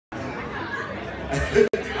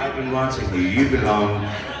I've been watching you. You belong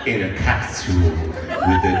in a capsule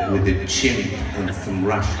with a chimp and some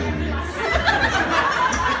Russians.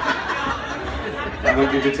 I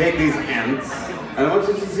want you to take these ants, and I want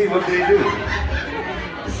you to see what they do.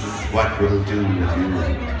 This is what we'll do with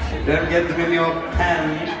you. Don't get them in your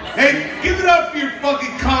pants. Hey, give it up for your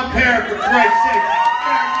fucking compare, for Christ's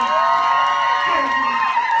sake.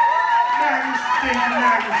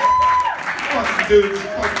 Fucking dude's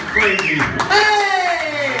fucking crazy.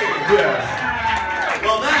 Hey! Yeah.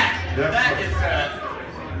 Well,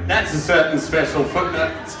 that's a certain special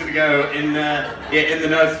footnote. It's going to go in the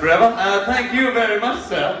notes forever. Thank you very much,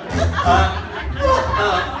 sir.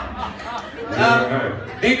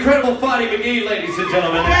 The incredible Fighting McGee, ladies and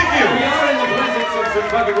gentlemen. Thank you. We are in the presence of some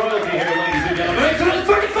fucking royalty here, ladies and gentlemen. It's the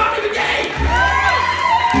fucking Fighting McGee!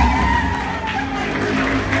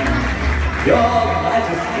 Your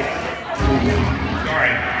Majesty.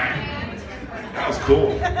 Sorry. That was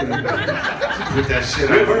cool. Put that shit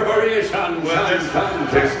up. Reverberation, well,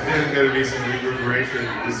 There's gonna be some reverberation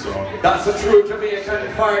in this song. that's a true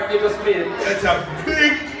Jamaican fart you just made. That's a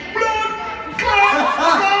big blood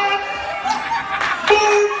clot.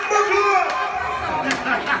 Boom,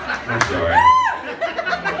 I'm sorry.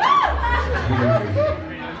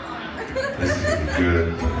 This is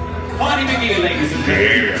good. Fighting McGee, ladies and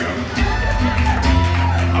gentlemen. yeah.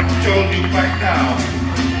 I'm telling you right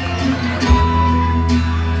now.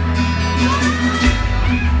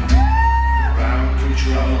 Ground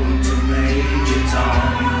control to Major Tom.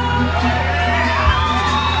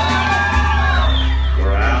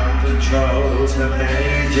 Ground control to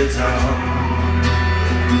Major Tom.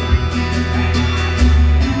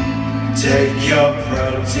 Take your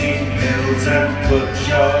protein pills and put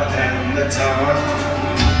your helmet on.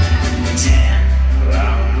 10.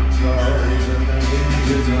 Ground control to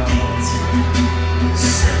Major Tom.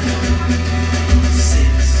 7.